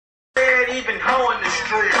even hoeing the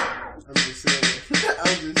street. I'm just saying.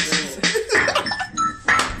 I'm just saying.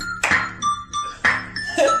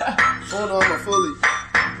 Hold on, I'm fully.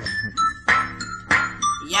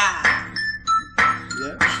 Yeah.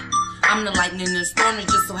 I'm the lightning in the storm that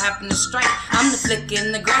just so happen to strike. I'm the flicker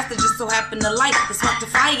in the grass that just so happen to light. The spark the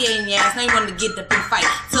fire in your ass. Now you wanna get up and fight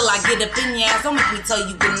till I get up in your ass. Don't make me tell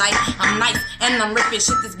you good night. I'm nice and I'm ripping.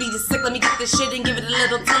 Shit, this beat is sick. Let me get this shit and give it a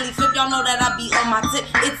little Telly flip. Y'all know that I be on my tip.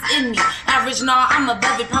 It's in me. Average, nah, I'm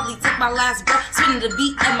above it. Probably took my last breath. Spinning the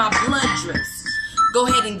beat and my blood drips. Go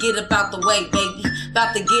ahead and get up out the way, baby.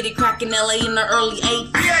 About to get it crackin' LA in the early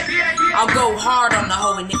 80s. I'll go hard on the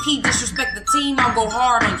hoe, and if he disrespect the team, I'll go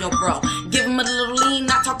hard on your bro. Give him a little lean,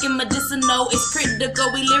 not talking medicinal. It's critical,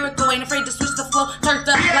 we lyrical, ain't afraid to switch the flow. Turned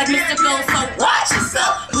up like mystical, so watch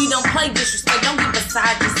yourself. We don't play disrespect, don't get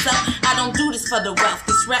beside yourself. I don't do this for the wealth.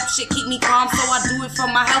 This rap shit keep me calm, so I do it for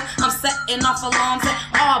my health. I'm setting off alarms and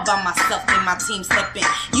all by myself, then my team step in.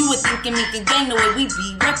 You would think M.iink can gang the way we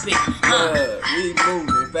be reppin'. We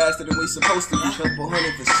moving faster than we supposed to be. Couple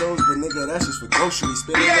hundred for shows, but nigga, that's just for groceries.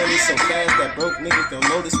 Spending money so fast that broke niggas don't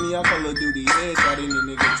notice me. I call Lil Duty heads, got any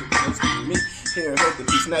nigga too close to me. Here, hold the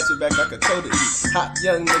piece, snatch it back like a toad to eat. Hot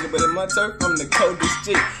young nigga, but in my turf, I'm the coldest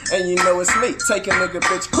G. And you know it's me, take a nigga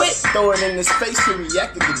bitch quick, throw it in his face, he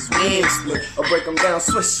react to get his wig split. Or break him down,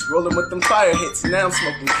 swish, rolling with them fire hits. Now I'm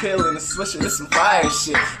smoking kill in a swisher, this some fire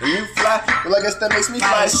shit. And you fly, well I guess that makes me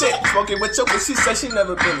fly as shit. Smoking with your bitch, she said she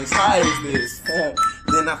never been as high as this.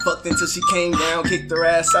 Then I fucked until she came down, kicked her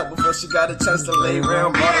ass out before she got a chance to lay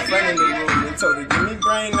around. Brought her friend in the room and told her, give me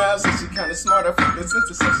brain now, so she kinda smart. I fucked her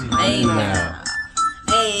sister, so she lame now.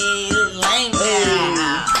 Hey, lame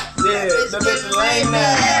now. Yeah, the bitch is lame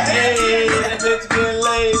now. Hey, the bitch getting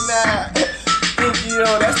laid now. Think you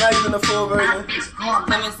know, that's not even the full version.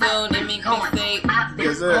 Coming soon, M.iink mistake.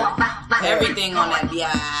 Yes, sir. Everything on that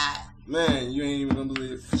BI. Man, you ain't even gonna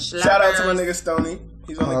believe it. Shout out to my nigga Stony.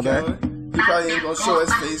 He's on the camera. He probably ain't gonna show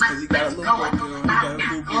his face because he got a little broken on.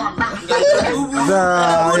 He got a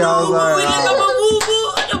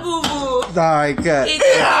boo-boo. Sorry, cut. Yeah.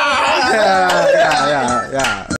 Yeah.